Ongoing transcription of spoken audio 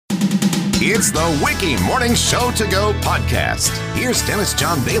It's the WIKY Morning Show to Go podcast. Here's Dennis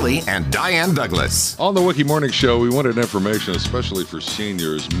John Bailey and Diane Douglas. On the WIKY Morning Show, we wanted information, especially for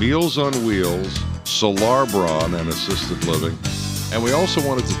seniors, Meals on Wheels, Solarbron, and assisted living. And we also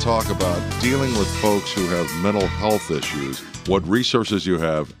wanted to talk about dealing with folks who have mental health issues, what resources you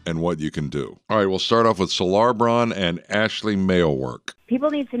have, and what you can do. All right, we'll start off with Solarbron and Ashley Mailwork. People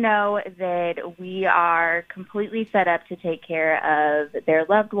need to know that we are completely set up to take care of their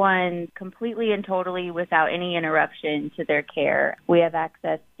loved ones completely and totally without any interruption to their care. We have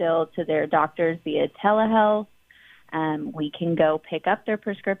access still to their doctors via telehealth. We can go pick up their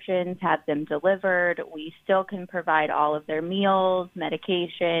prescriptions, have them delivered. We still can provide all of their meals,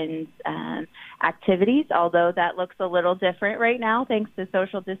 medications, activities, although that looks a little different right now thanks to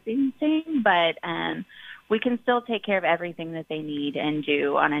social distancing. But we can still take care of everything that they need and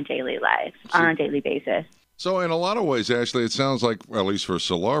do on a daily basis. So in a lot of ways, Ashley, it sounds like, at least for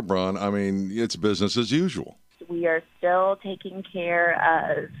Solarbron, I mean, it's business as usual. We are still taking care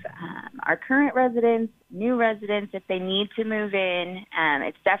of our current residents, new residents, if they need to move in.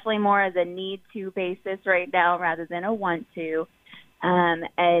 It's definitely more of a need-to basis right now rather than a want-to.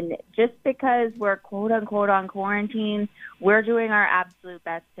 And just because we're quote-unquote on quarantine, we're doing our absolute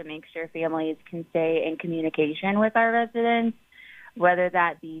best to make sure families can stay in communication with our residents, whether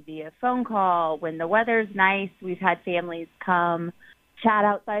that be via phone call. When the weather's nice, we've had families come chat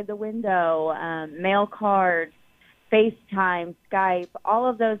outside the window, mail cards, FaceTime, Skype, all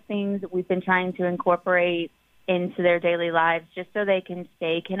of those things that we've been trying to incorporate into their daily lives just so they can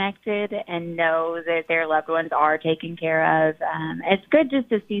stay connected and know that their loved ones are taken care of. It's good just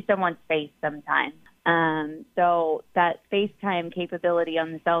to see someone's face sometimes. So that FaceTime capability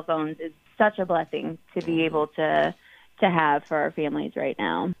on the cell phones is such a blessing to be able to have for our families right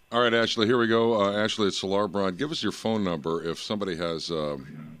now. All right, Ashley, here we go. Ashley at Solarbron, give us your phone number if somebody has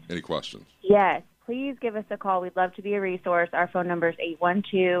any questions. Yes. Please give us a call. We'd love to be a resource. Our phone number is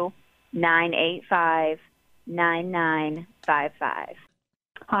 812-985-9955.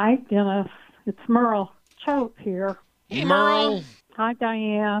 Hi, Dennis. It's Merle Choate here. Hey, Merle. Hi,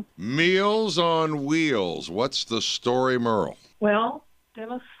 Diane. Meals on Wheels. What's the story, Merle? Well,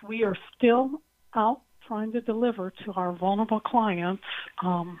 Dennis, we are still out trying to deliver to our vulnerable clients.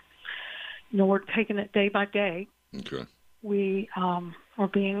 We're taking it day by day. Okay. We are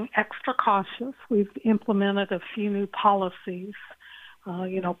being extra cautious. We've implemented a few new policies.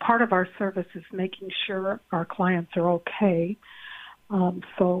 Part of our service is making sure our clients are okay.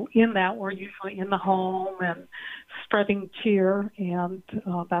 So in that, we're usually in the home and spreading cheer, and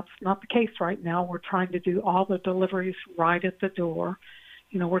that's not the case right now. We're trying to do all the deliveries right at the door.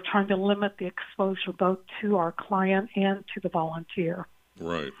 We're trying to limit the exposure both to our client and to the volunteer.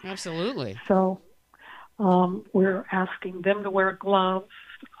 Right. Absolutely. So we're asking them to wear gloves,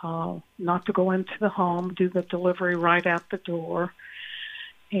 not to go into the home, do the delivery right at the door.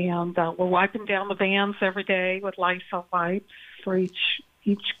 And we're wiping down the vans every day with Lysol wipes for each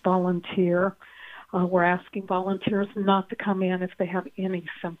volunteer. We're asking volunteers not to come in if they have any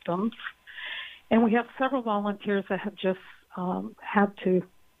symptoms. And we have several volunteers that have just had to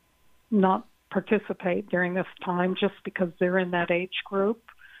not participate during this time just because they're in that age group.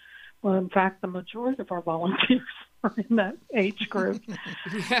 Well, in fact, the majority of our volunteers are in that age group.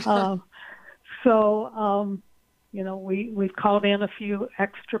 We've called in a few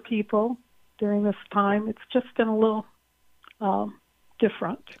extra people during this time. It's just been a little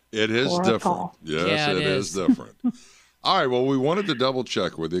different. It is different. Yes, it is different. All right. Well, we wanted to double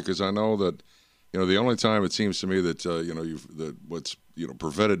check with you because I know that, the only time it seems to me that, what's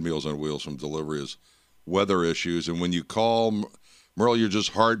prevented Meals on Wheels from delivery is weather issues. And when you call, Merle, you're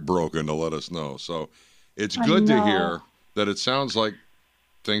just heartbroken to let us know. So it's good to hear that it sounds like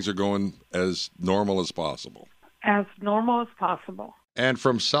things are going as normal as possible. As normal as possible. And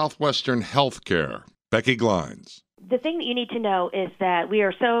from Southwestern Healthcare, Becky Glines. The thing that you need to know is that we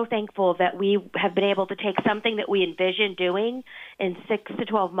are so thankful that we have been able to take something that we envisioned doing in 6 to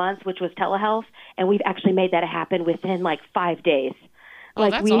 12 months, which was telehealth, and we've actually made that happen within 5 days. Oh,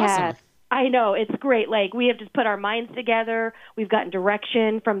 that's awesome. I know, it's great. We have just put our minds together. We've gotten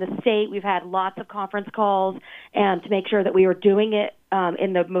direction from the state. We've had lots of conference calls to make sure that we were doing it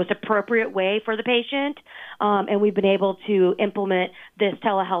in the most appropriate way for the patient. And we've been able to implement this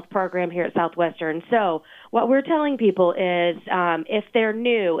telehealth program here at Southwestern. So what we're telling people is if they're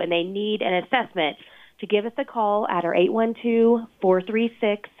new and they need an assessment, to give us a call at our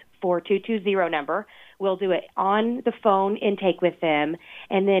 812-436 4220 number. We'll do it on the phone intake with them,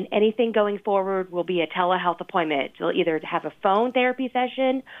 and then anything going forward will be a telehealth appointment. They'll either have a phone therapy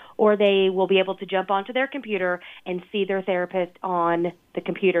session, or they will be able to jump onto their computer and see their therapist on the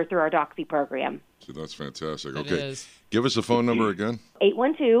computer through our Doxy program. So that's fantastic. That Okay. is. Give us the phone number again.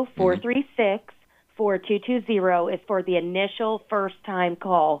 812-436-4220 is for the initial first-time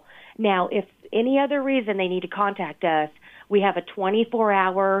call. Now, if any other reason they need to contact us, we have a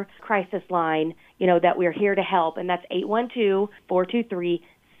 24-hour crisis line, that we're here to help, and that's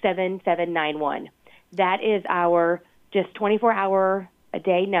 812-423-7791. That is our just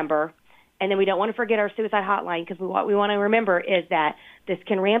 24-hour-a-day number. And then we don't want to forget our suicide hotline, because what we want to remember is that this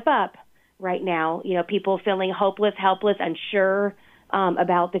can ramp up right now. People feeling hopeless, helpless, unsure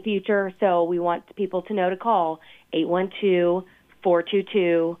about the future. So we want people to know to call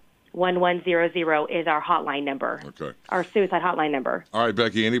 812-422-1100 is our hotline number. Okay. Our suicide hotline number. All right,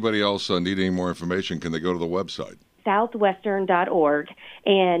 Becky, anybody else need any more information, can they go to the website? Southwestern.org.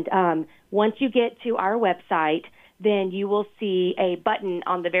 And once you get to our website, then you will see a button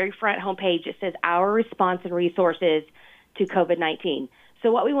on the very front homepage that says Our Response and Resources to COVID-19.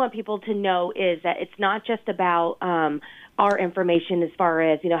 So what we want people to know is that it's not just about our information as far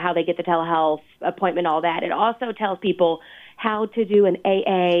as, how they get the telehealth appointment, all that. It also tells people how to do an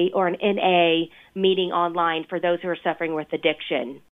AA or an NA meeting online for those who are suffering with addiction.